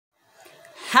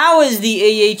How is the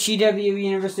AHEW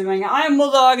universe doing? I'm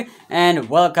Bulldog, and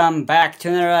welcome back to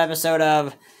another episode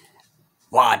of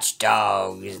Watch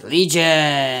Dogs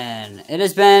Legion. It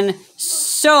has been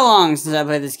so long since I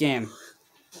played this game.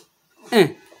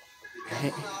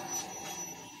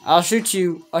 I'll shoot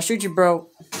you. I'll shoot you, bro.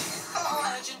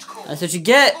 That's what you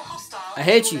get. I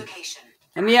hate you.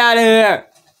 Get me out of here.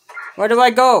 Where do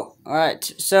I go? Alright,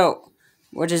 so,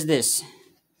 what is this?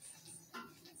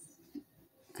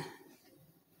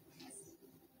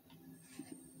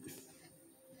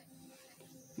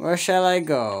 Where shall I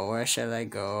go? Where shall I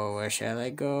go? Where shall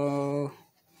I go?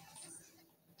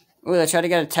 Ooh, let's try to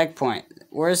get a tech point.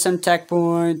 Where's some tech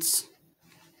points?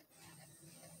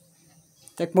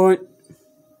 Tech point.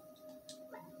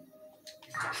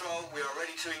 Control, we are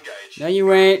ready to engage. No,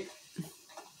 you ain't.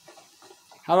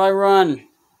 How do I run?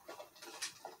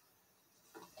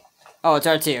 Oh, it's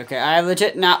RT. Okay, I have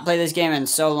legit not played this game in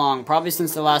so long. Probably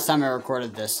since the last time I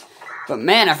recorded this. But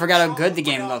man, I forgot how good the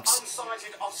game looks.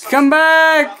 Come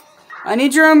back! I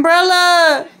need your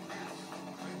umbrella!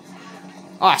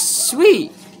 Oh,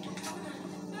 sweet!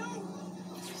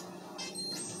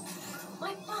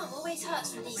 My bum always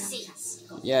hurts from these seats.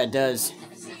 Yeah, it does.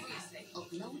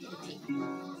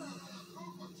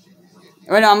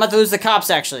 Wait, no, I'm about to lose the cops,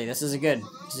 actually. This is a good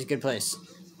place.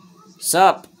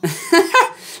 Sup?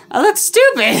 I look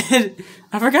stupid!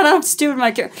 I forgot how stupid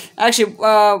my character... Actually,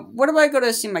 where do I go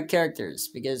to see my characters?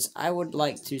 Because I would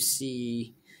like to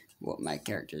see what my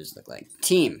characters look like.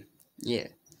 Team. Yeah.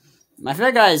 My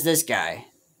favorite guy is this guy.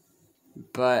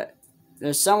 But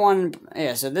there's someone...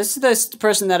 Yeah, so this is the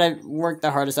person that I worked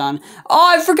the hardest on.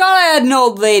 Oh, I forgot I had an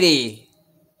old lady!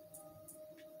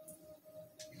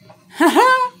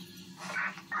 Haha!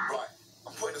 Right,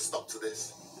 I'm putting a stop to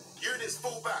this. Units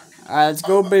fall back. Alright, let's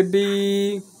go,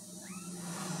 baby.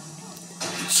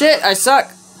 Shit, I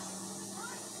suck.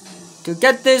 To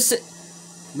get this,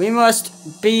 we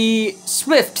must be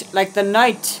swift like the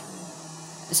night.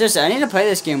 Seriously, I need to play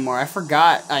this game more. I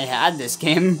forgot I had this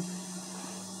game.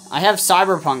 I have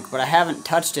Cyberpunk, but I haven't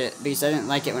touched it because I didn't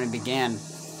like it when it began.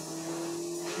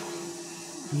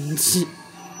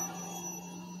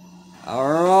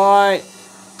 Alright.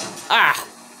 Ah!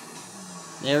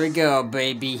 There we go,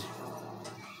 baby.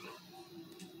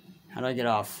 How do I get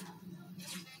off?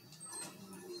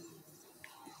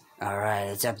 Alright,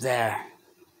 it's up there.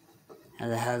 How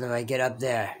the hell do I get up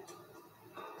there?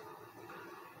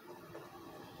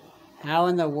 How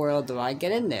in the world do I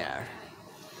get in there?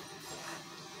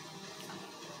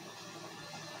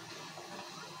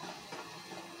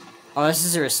 Oh, this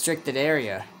is a restricted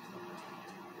area.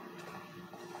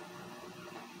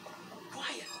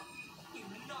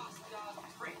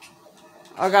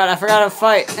 Oh god, I forgot how to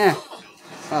fight.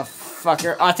 Oh,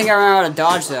 fucker. Oh, I think I ran out of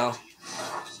dodge, though.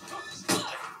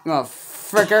 Oh,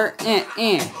 fricker.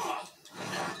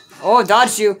 Oh,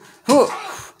 dodged you. Whew.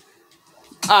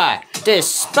 I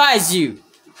despise you.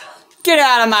 Get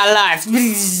out of my life.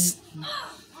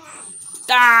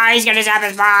 Ah, he's gonna zap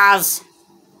his balls.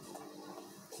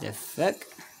 The fuck?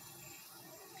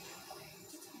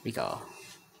 Recall.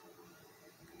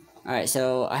 Alright,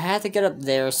 so I had to get up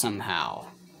there somehow.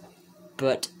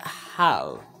 But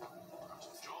how?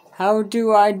 How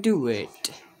do I do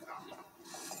it?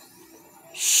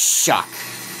 Shock.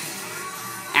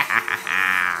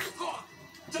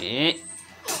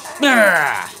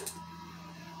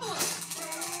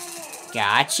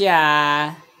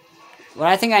 Gotcha. What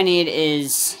I think I need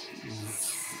is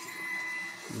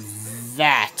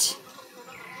that.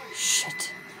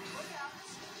 Shit.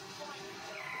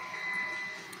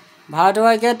 How do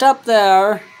I get up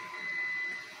there?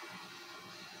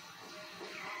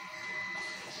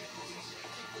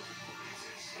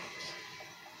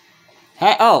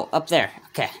 Hey, oh, up there.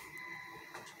 Okay.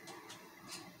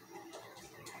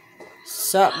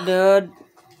 Sup, dude?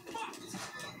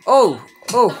 Oh,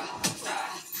 oh.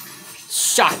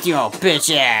 Shock you,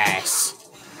 bitch ass.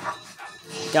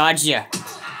 Dodge ya.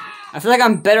 I feel like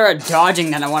I'm better at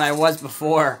dodging than what I was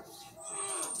before.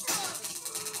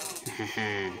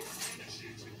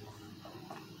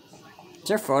 Is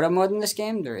there photo mode in this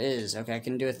game? There is. Okay, I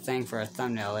can do a thing for a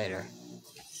thumbnail later.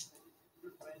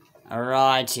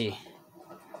 Alrighty.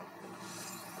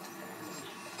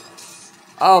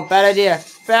 Oh, bad idea.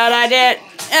 Bad idea.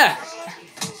 Yeah.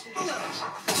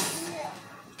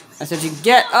 That's what you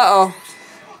get. Uh-oh.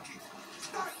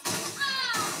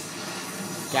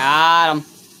 Got him.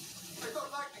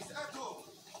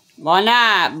 Why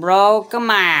not, bro? Come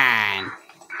on.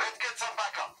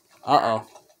 Uh-oh.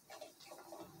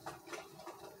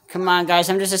 Come on, guys.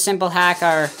 I'm just a simple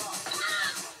hacker.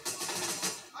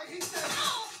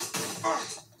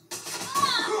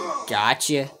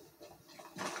 Gotcha.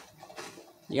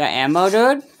 You got ammo,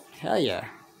 dude? Hell yeah.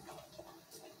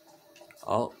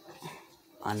 Oh.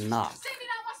 Unlock.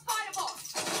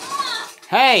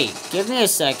 Hey, give me a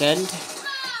second.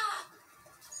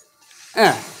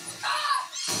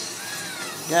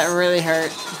 That really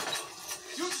hurt.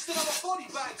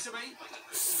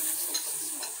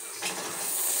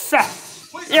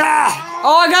 Yeah!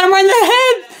 Oh, I got him right in the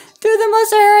head! Dude, that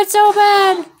must have hurt so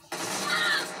bad.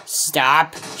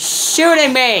 Stop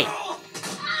shooting me!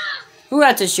 Who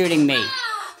else is shooting me?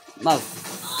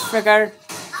 Motherfucker.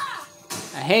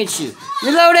 I hate you.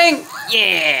 Reloading!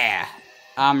 Yeah!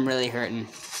 I'm really hurting.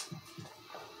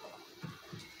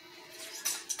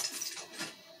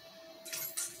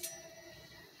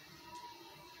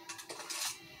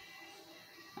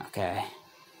 Okay.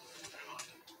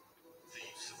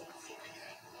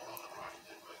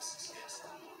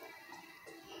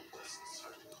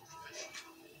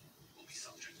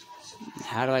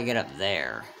 How do I get up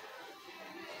there?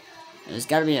 There's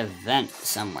gotta be a vent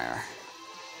somewhere.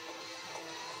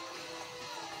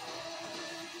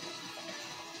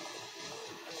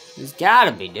 There's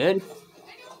gotta be, dude.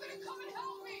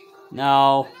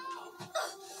 No.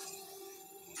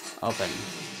 Open.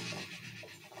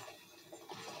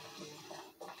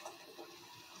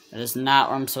 That is not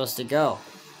where I'm supposed to go.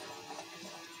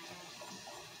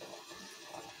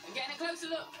 I'm getting a closer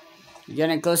look. You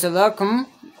getting a closer look?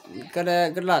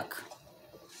 Good luck.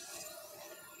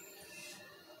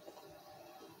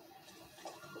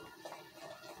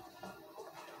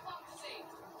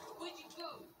 Where'd you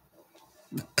go?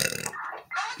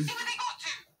 See what they got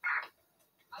to.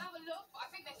 I'll have a look, but I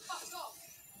think they fucked off.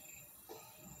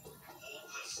 All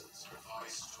persons are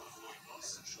advised to avoid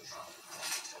non-essential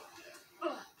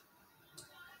travel.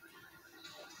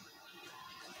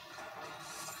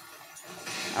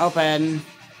 Open.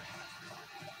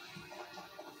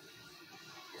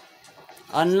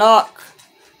 Unlock.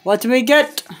 What do we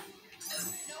get? No one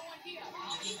here.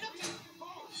 I'll keep looking.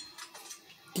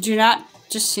 Did you not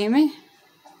just see me? No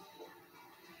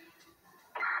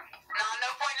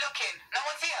point looking. No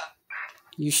one's here.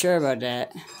 You sure about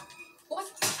that? What?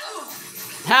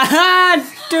 Haha!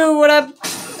 Dude, what up?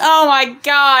 Oh my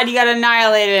god, you got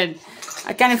annihilated.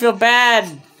 I kind of feel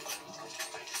bad.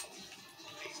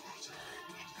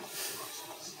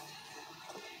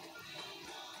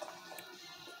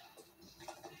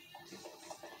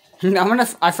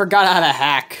 I forgot how to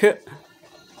hack. It's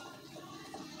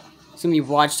gonna be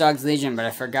Watch Dogs Legion, but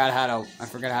I forgot how to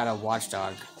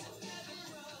watchdog.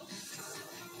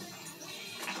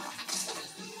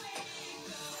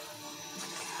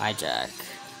 Hijack.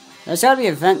 There's gotta be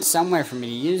a vent somewhere for me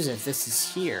to use if this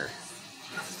is here.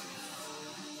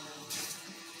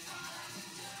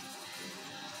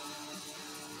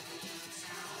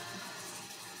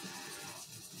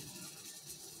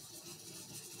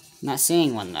 Not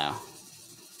seeing one though.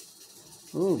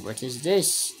 Ooh, what is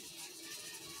this?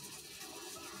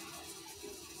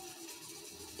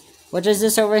 What is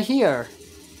this over here?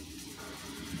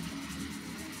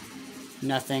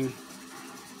 Nothing.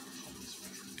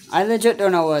 I legit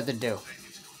don't know what to do.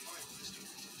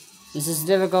 This is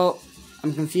difficult.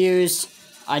 I'm confused.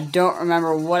 I don't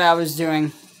remember what I was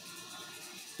doing.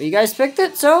 But you guys picked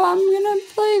it, so I'm gonna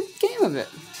play a game of it.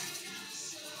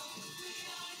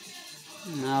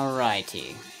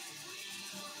 Alrighty.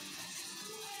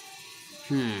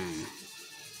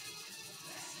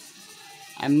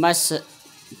 I must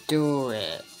do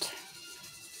it.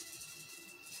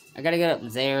 I gotta get up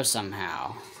there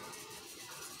somehow.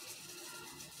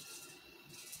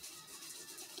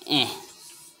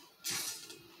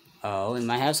 Oh, we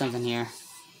might have something here.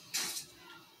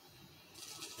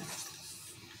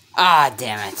 Ah,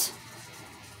 damn it.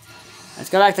 Let's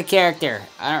go back to character.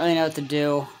 I don't really know what to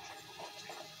do.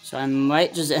 So I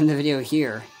might just end the video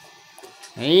here.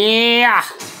 Yeah!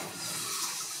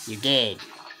 You did.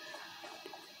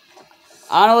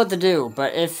 I don't know what to do,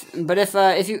 but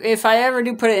if I ever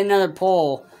do put it in another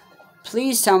poll,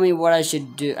 please tell me what I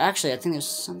should do. Actually, I think there's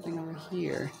something over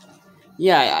here.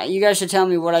 Yeah, you guys should tell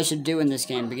me what I should do in this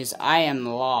game, because I am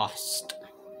lost.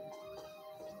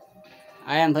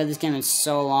 I haven't played this game in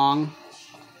so long.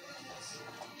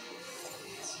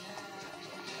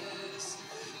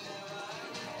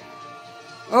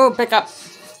 Oh, pick up.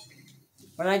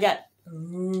 What did I get?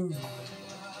 Ooh.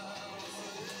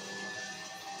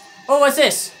 Oh, what's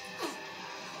this?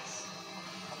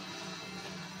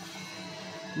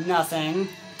 Nothing.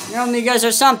 You only guys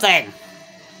are something.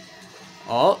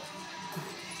 Oh.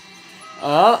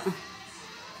 Oh.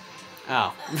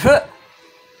 Oh.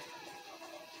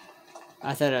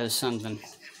 I thought it was something.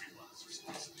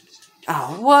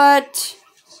 Oh, what?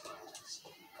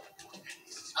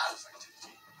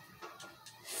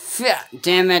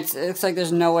 Damn it. It looks like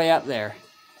there's no way up there.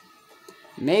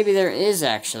 Maybe there is,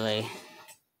 actually.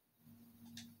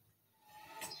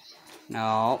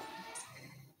 No.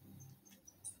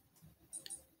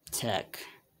 Tech.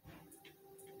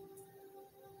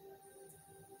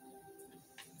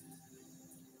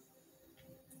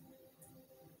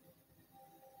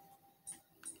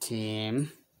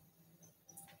 Team.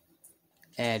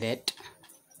 Edit.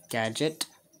 Gadget.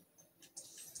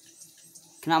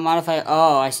 Cannot modify.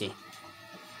 Oh, I see.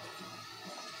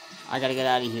 I gotta get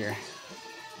out of here.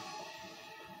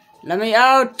 Let me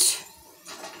out!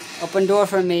 Open door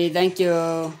for me, thank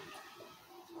you.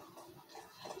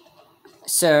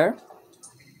 Sir.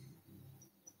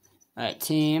 Alright,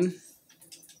 team.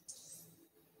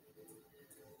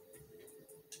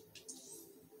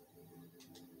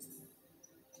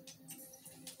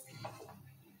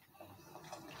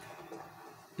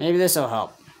 Maybe this will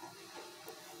help.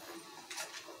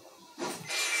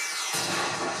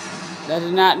 That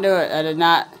did not do it. That did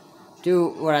not do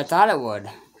what I thought it would.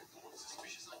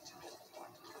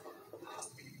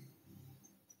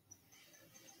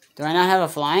 Do I not have a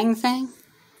flying thing?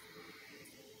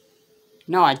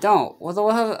 No, I don't.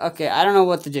 Okay, I don't know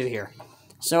what to do here.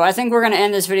 So I think we're going to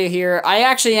end this video here. I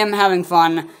actually am having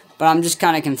fun, but I'm just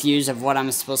kind of confused of what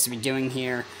I'm supposed to be doing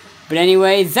here. But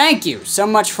anyway, thank you so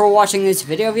much for watching this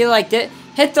video. If you liked it,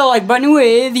 hit the like button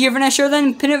with your next show,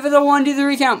 then pin it for the 1, 2,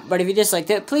 3 count. But if you disliked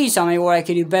it, please tell me what I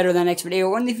could do better than the next video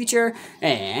or in the future.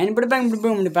 And bada-bang,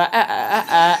 bada-boom,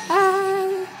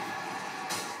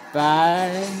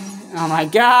 bye. Oh my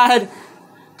god.